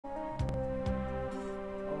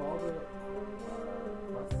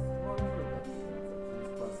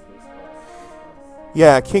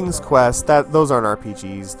Yeah, King's Quest. Those aren't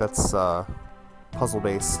RPGs. That's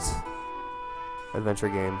puzzle-based adventure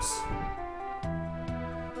games.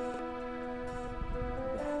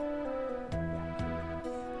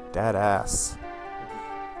 Dad ass.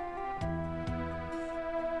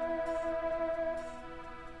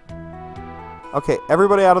 Okay,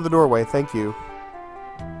 everybody out of the doorway. Thank you.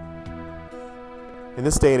 In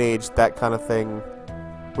this day and age, that kind of thing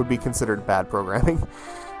would be considered bad programming.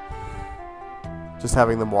 Just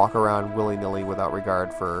having them walk around willy-nilly without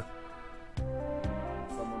regard for...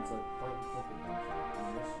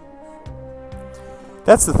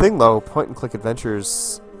 That's the thing, though. Point-and-click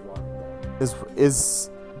adventures is...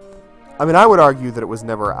 I mean, I would argue that it was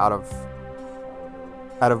never out of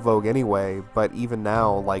vogue anyway, but even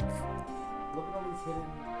now, like...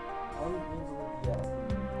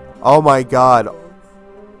 Oh my god.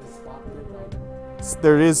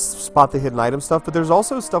 There is spot the hidden item stuff, but there's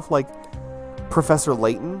also stuff like Professor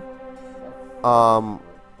Layton,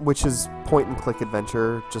 which is point-and-click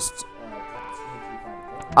adventure, just...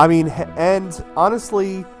 I mean, and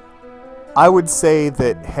honestly, I would say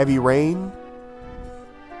that Heavy Rain,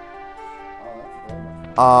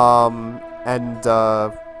 oh,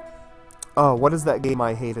 what is that game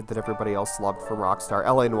I hated that everybody else loved from Rockstar?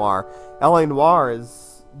 L.A. Noire. L.A. Noire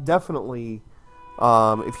is definitely,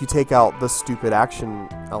 if you take out the stupid action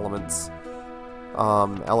elements,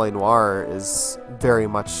 L.A. Noire is very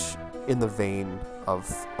much in the vein of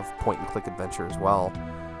point-and-click adventure as well.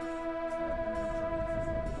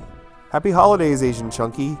 Happy holidays, Asian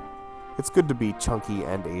Chunky. It's good to be chunky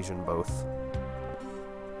and Asian both.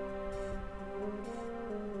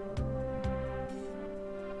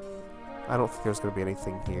 I don't think there's going to be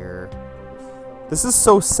anything here. This is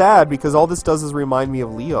so sad because all this does is remind me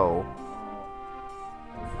of Leo.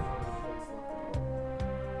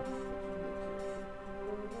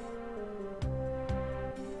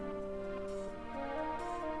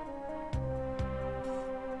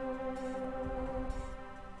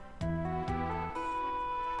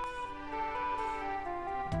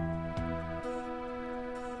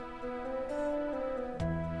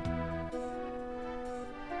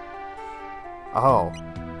 Oh.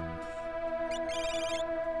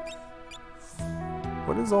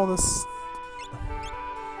 What is all this?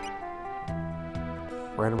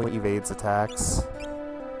 Randomly evades attacks.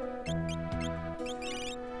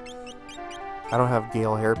 I don't have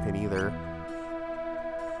Gale Hairpin either.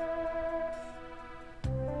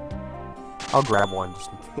 I'll grab one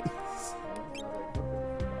just in case.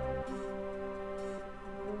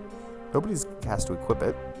 Nobody has to equip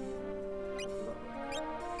it.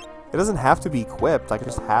 It doesn't have to be equipped, I can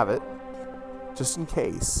just have it. Just in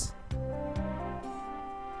case.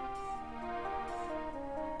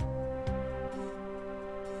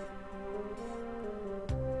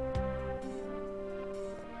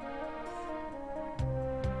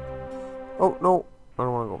 Oh, no. I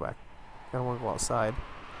don't want to go back. I don't want to go outside.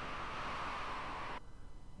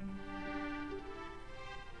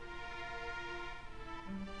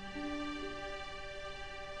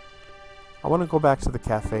 I want to go back to the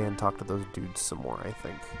cafe and talk to those dudes some more, I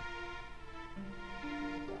think.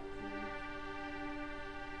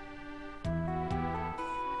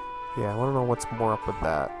 Yeah, I want to know what's more up with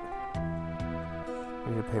that. I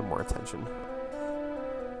need to pay more attention.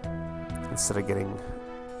 Instead of getting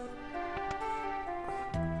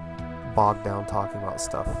bogged down talking about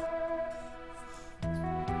stuff.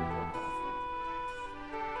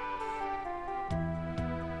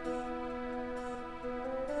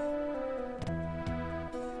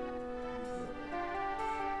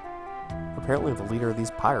 Apparently the leader of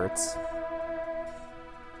these pirates.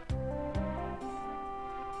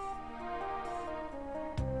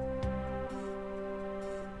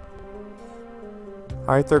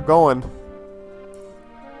 Alright, they're going.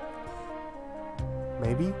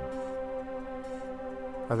 Maybe?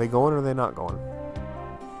 Are they going or are they not going?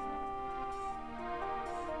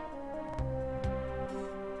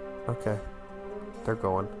 Okay. They're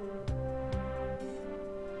going.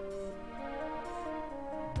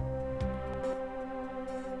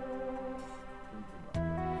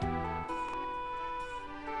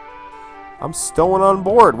 I'm stowing on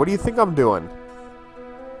board. What do you think I'm doing?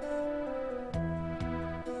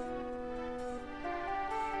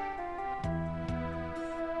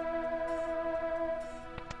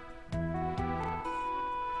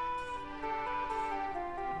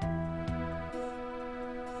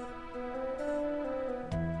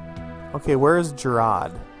 Okay, where is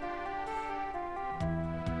Gerard?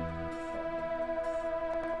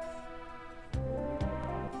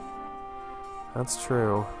 That's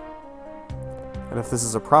true. And if this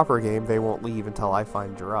is a proper game, they won't leave until I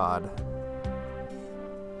find Gerard.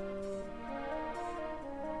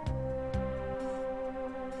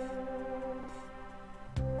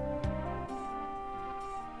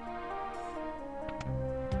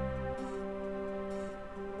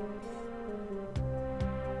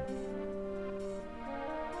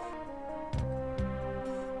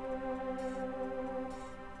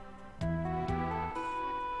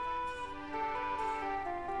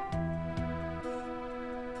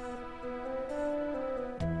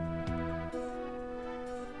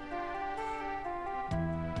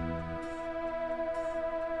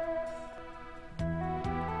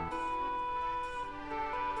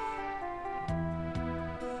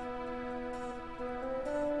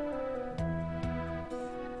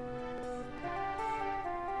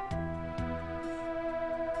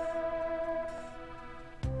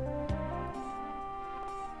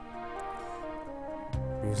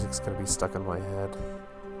 music's gonna be stuck in my head.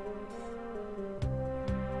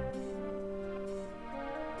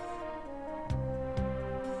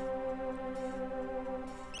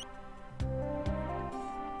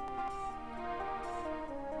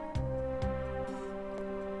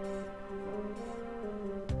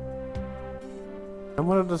 I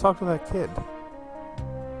wanted to talk to that kid.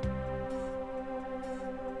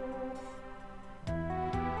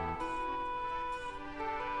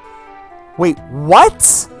 Wait, what?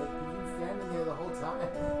 He's been standing there the whole time.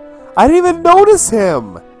 I didn't even notice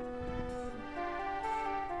him.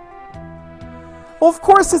 Well, of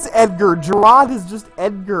course it's Edgar. Gerard is just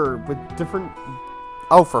Edgar with different...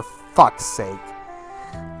 Oh, for fuck's sake.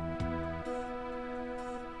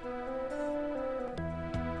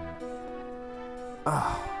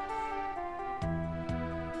 Ugh.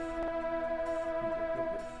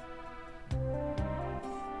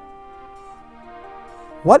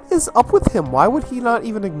 What is up with him? Why would he not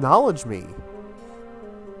even acknowledge me?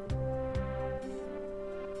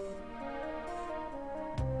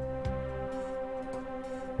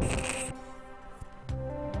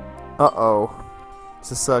 Uh-oh. Is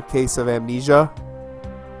this a case of amnesia?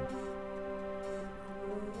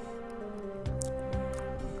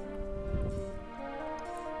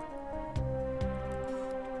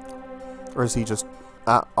 Or is he just...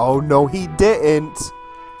 oh, no, he didn't!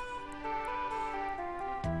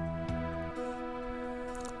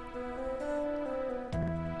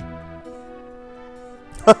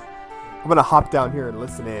 I'm gonna hop down here and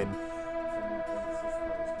listen in.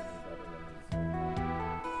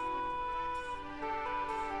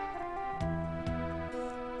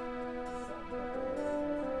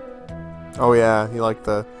 Oh yeah, you like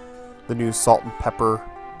the new salt and pepper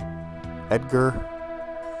Edgar?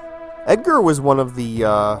 Edgar was one of the,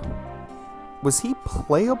 was he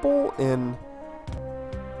playable in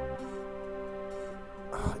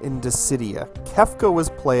Dissidia? Kefka was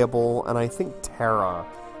playable, and I think Terra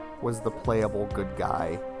was the playable good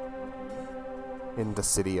guy in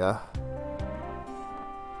Dissidia.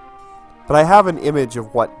 But I have an image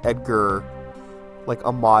of what Edgar, like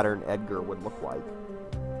a modern Edgar, would look like.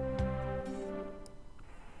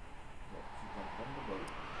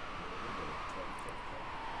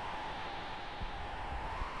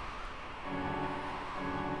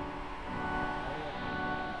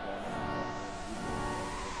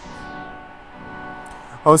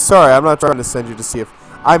 Oh, sorry, I'm not trying to send you to see if...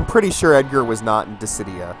 I'm pretty sure Edgar was not in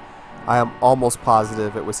Dissidia. I am almost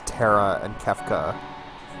positive it was Terra and Kefka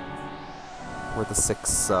were the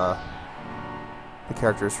six, the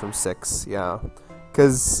characters from 6, yeah.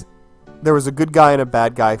 Because there was a good guy and a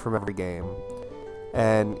bad guy from every game.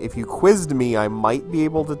 And if you quizzed me, I might be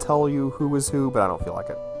able to tell you who was who, but I don't feel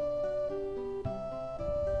like it.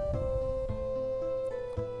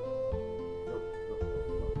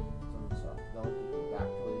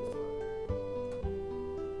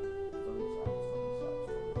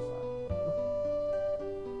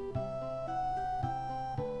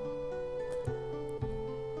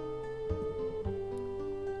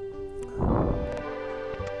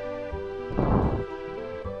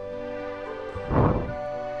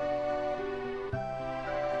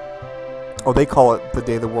 Oh, they call it the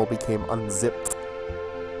day the world became unzipped.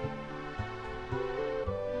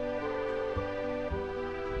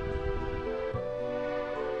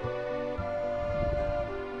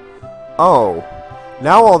 Oh,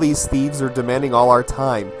 now all these thieves are demanding all our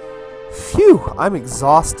time. Phew, I'm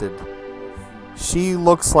exhausted. She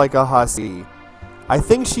looks like a hussy. I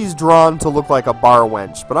think she's drawn to look like a bar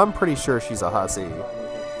wench, but I'm pretty sure she's a hussy.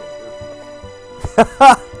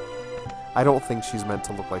 I don't think she's meant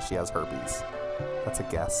to look like she has herpes. That's a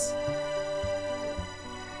guess.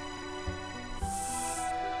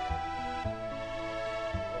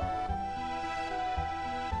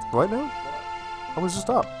 What now? I was just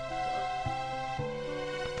up.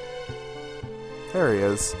 There he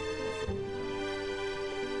is.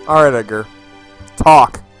 Alright, Edgar.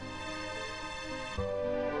 Talk.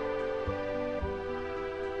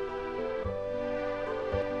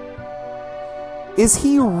 Is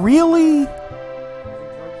he really...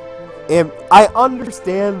 I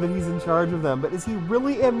understand that he's in charge of them, but is he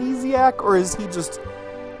really amnesiac, or is he just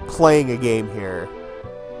playing a game here?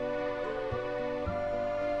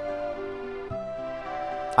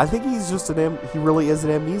 I think he's just he really is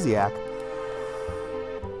an amnesiac.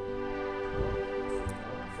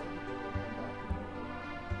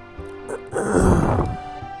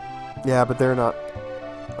 Yeah, but they're not...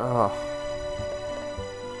 Oh.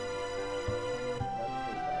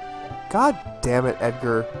 God damn it,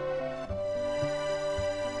 Edgar.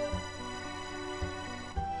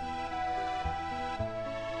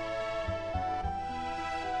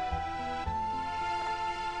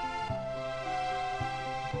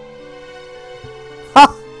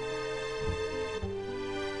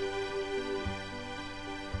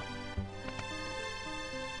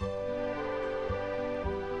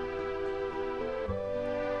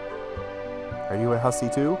 Are you a hussy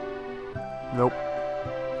too? Nope.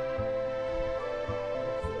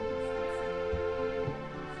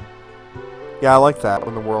 Yeah, I like that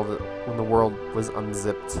when the world was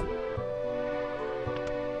unzipped.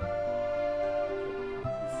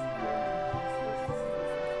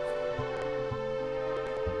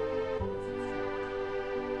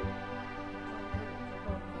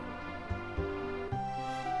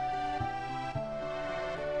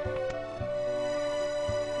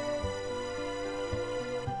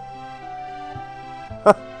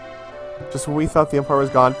 Just when we thought the Empire was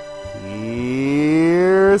gone,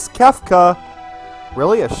 here's Kefka.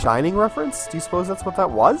 Really? A Shining reference? Do you suppose that's what that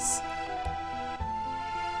was?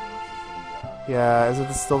 Yeah, is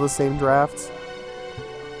it still the same draft?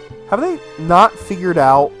 Have they not figured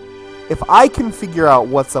out... If I can figure out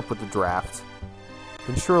what's up with the draft,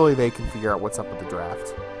 then surely they can figure out what's up with the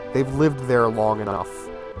draft. They've lived there long enough.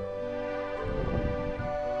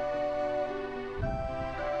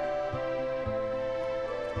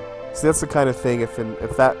 See, that's the kind of thing, if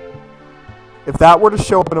that were to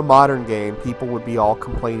show up in a modern game, people would be all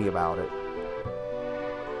complaining about it.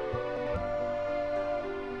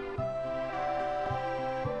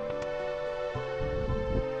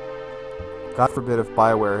 God forbid if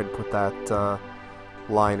BioWare had put that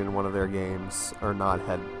line in one of their games, or not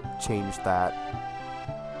had changed that.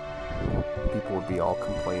 People would be all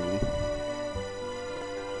complaining.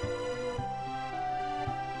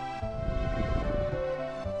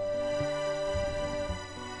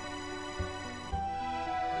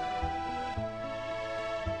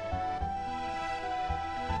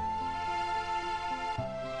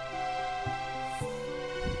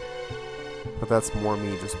 But that's more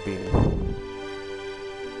me just being...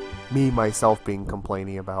 me, myself, being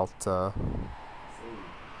complaining about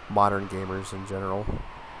modern gamers in general.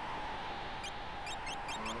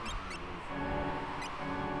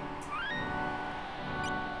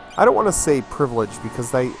 I don't want to say privilege,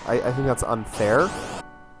 because I think that's unfair.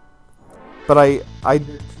 But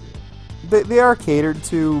they are catered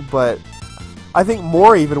to, but I think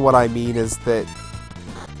more even what I mean is that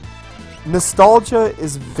nostalgia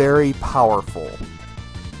is very powerful.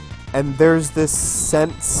 And there's this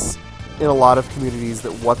sense in a lot of communities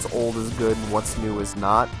that what's old is good and what's new is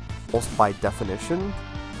not, almost by definition.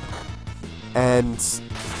 And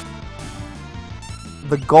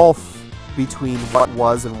the gulf between what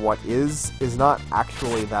was and what is not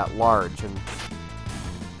actually that large. And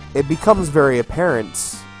it becomes very apparent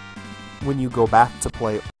when you go back to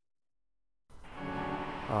play,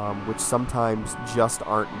 which sometimes just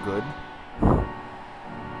aren't good,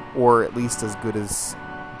 or at least as good as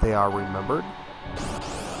they are remembered.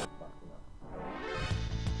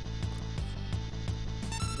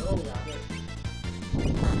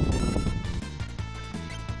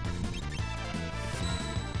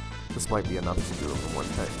 This might be enough to do it in one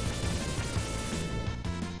hit.